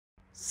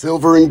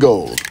Silver and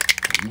gold.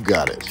 You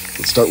got it.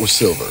 Let's start with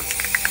silver.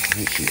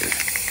 Right here.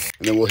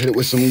 And then we'll hit it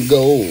with some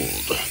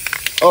gold.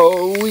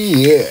 Oh,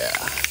 yeah.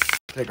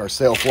 Take our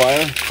sail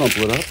flyer,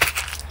 crumple it up.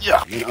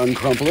 Yeah. And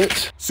uncrumple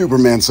it.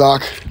 Superman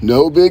sock.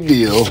 No big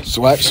deal.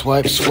 Swipe,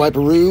 swipe,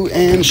 swiperoo,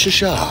 and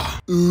sha-sha.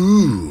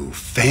 Ooh,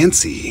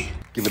 fancy.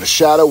 Give it a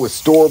shadow with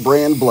store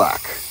brand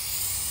black.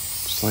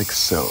 Just like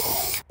so.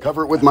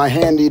 Cover it with my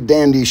handy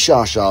dandy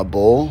sha-sha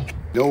bowl.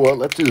 You know what?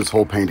 Let's do this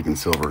whole painting in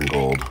silver and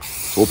gold.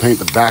 So we'll paint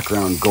the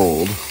background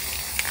gold.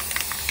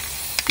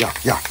 Yeah.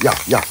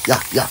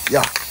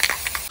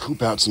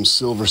 Poop out some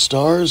silver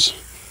stars.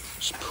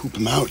 Just poop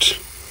them out.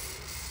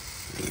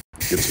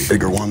 Get some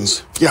bigger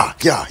ones. Yeah.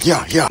 Do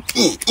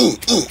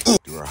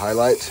our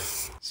highlight.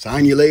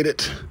 Signulate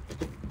it.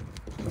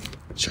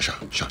 Sha-sha.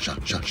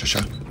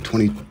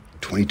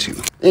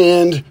 2022.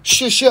 And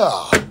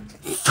sha-sha.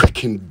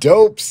 Freaking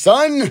dope,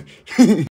 son.